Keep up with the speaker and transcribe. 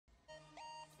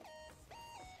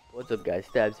What's up, guys?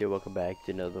 STABZ here. Welcome back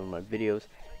to another one of my videos.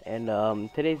 And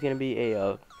today's gonna be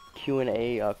a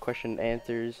Q&A, question and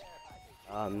answers.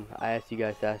 I asked you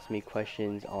guys to ask me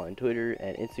questions on Twitter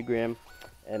and Instagram,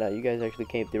 and you guys actually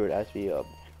came through and asked me a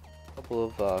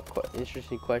couple of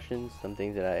interesting questions, some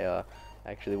things that I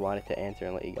actually wanted to answer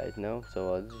and let you guys know.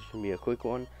 So this is gonna be a quick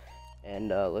one, and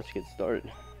let's get started.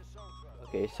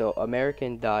 Okay, so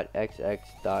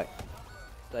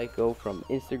American.xx.psycho from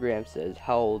Instagram says,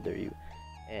 "How old are you?"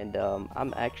 And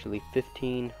I'm actually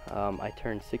 15. I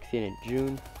turned 16 in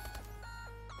June.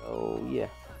 So yeah.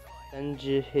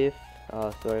 Senjihif,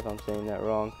 sorry if I'm saying that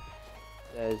wrong,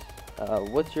 says,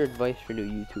 what's your advice for new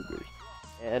YouTubers?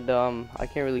 And I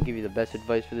can't really give you the best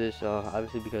advice for this,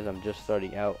 obviously because I'm just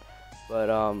starting out. But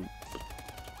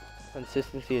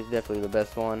consistency is definitely the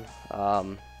best one.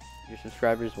 Your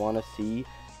subscribers want to see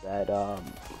that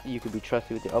you can be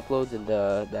trusted with the uploads, and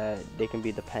that they can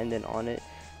be dependent on it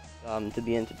to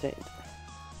be entertained.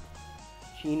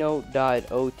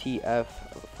 Chino.otf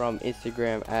from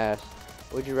Instagram asks,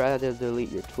 would you rather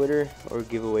delete your Twitter or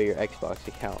give away your Xbox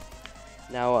account?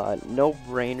 Now, no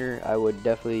brainer, I would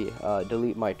definitely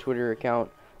delete my Twitter account,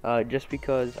 just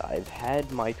because I've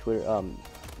had my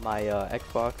my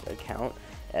Xbox account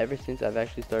ever since I've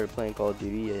actually started playing Call of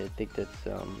Duty. I think that's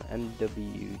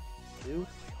MW2.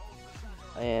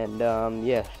 And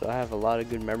yeah, so I have a lot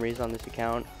of good memories on this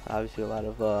account. Obviously a lot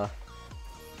of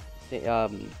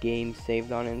games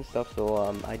saved on it and stuff,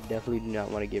 so I definitely do not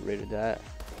want to get rid of that,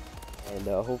 and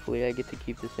hopefully I get to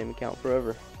keep the same account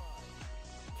forever.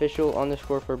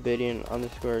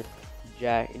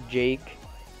 Official_forbidden_Jake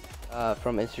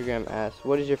from Instagram asks,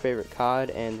 what is your favorite COD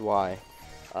and why?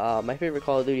 My favorite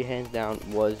Call of Duty hands down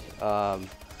was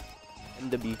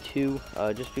MW2,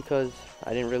 just because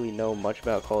I didn't really know much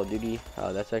about Call of Duty.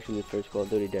 That's actually the first Call of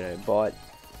Duty that I bought,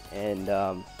 and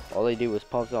all I did was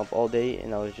pump up all day,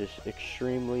 and I was just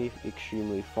extremely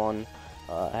fun.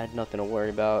 I had nothing to worry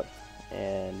about,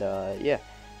 and yeah.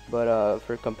 But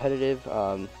for competitive,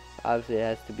 obviously it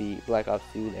has to be Black Ops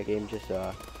 2. That game just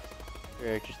does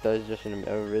just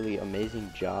a really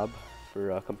amazing job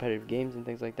for competitive games and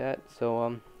things like that. So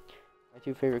my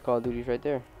two favorite Call of Duties right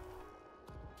there.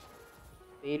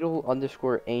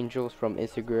 Fatal_angels from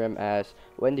Instagram asks,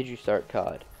 when did you start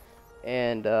COD?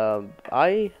 And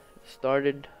I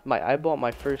bought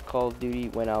my first Call of Duty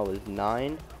when I was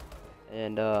 9,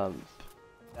 and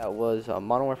that was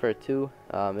Modern Warfare 2.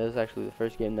 It was actually the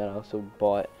first game that I also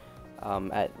bought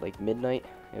at like midnight.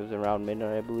 It was around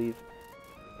midnight, I believe,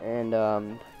 and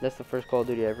that's the first Call of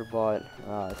Duty I ever bought.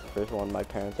 It's the first one my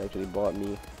parents actually bought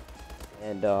me,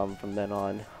 and from then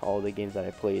on, all the games that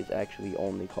I play is actually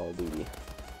only Call of Duty.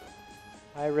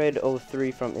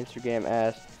 HiRed03 from Instagram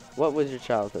asks, what was your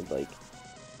childhood like?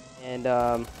 And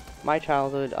my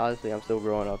childhood, honestly, I'm still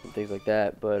growing up and things like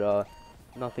that, but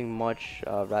nothing much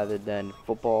rather than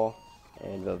football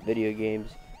and video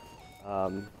games.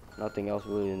 Nothing else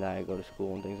really than that. I go to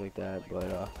school and things like that,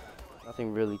 but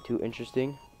nothing really too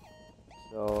interesting.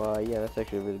 So yeah, that's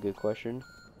actually a really good question.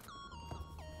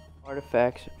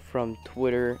 Artifacts from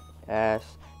Twitter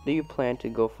asks, do you plan to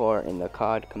go far in the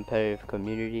COD competitive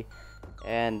community?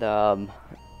 And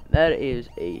that is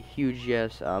a huge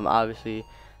yes. Obviously,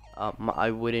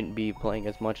 I wouldn't be playing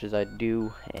as much as I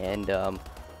do, and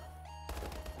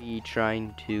be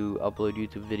trying to upload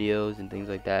YouTube videos and things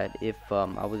like that if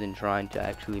I wasn't trying to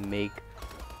actually make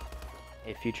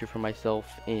a future for myself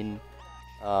in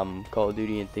Call of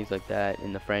Duty and things like that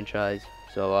in the franchise.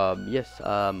 So yes,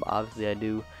 obviously I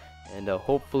do, and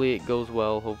hopefully it goes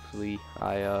well. Hopefully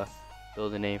I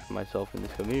build a name for myself in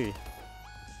this community.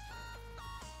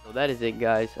 So that is it,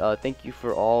 guys. Thank you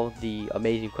for all the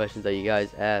amazing questions that you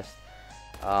guys asked.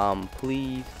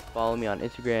 Please follow me on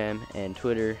Instagram and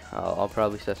Twitter. I'll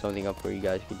probably set something up where you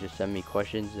guys can just send me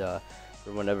questions for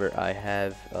whenever I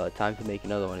have time to make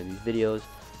another one of these videos.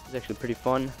 It was actually pretty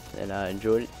fun, and I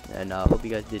enjoyed it, and I hope you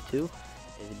guys did too.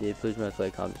 If you did, please remember to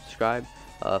like, comment, subscribe.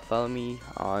 Follow me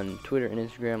on Twitter and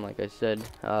Instagram, like I said.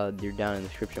 They're down in the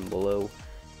description below.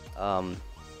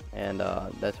 And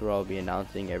that's where I'll be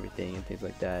announcing everything and things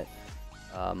like that,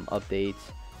 updates.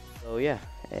 So yeah,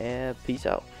 and peace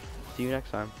out. See you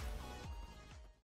next time.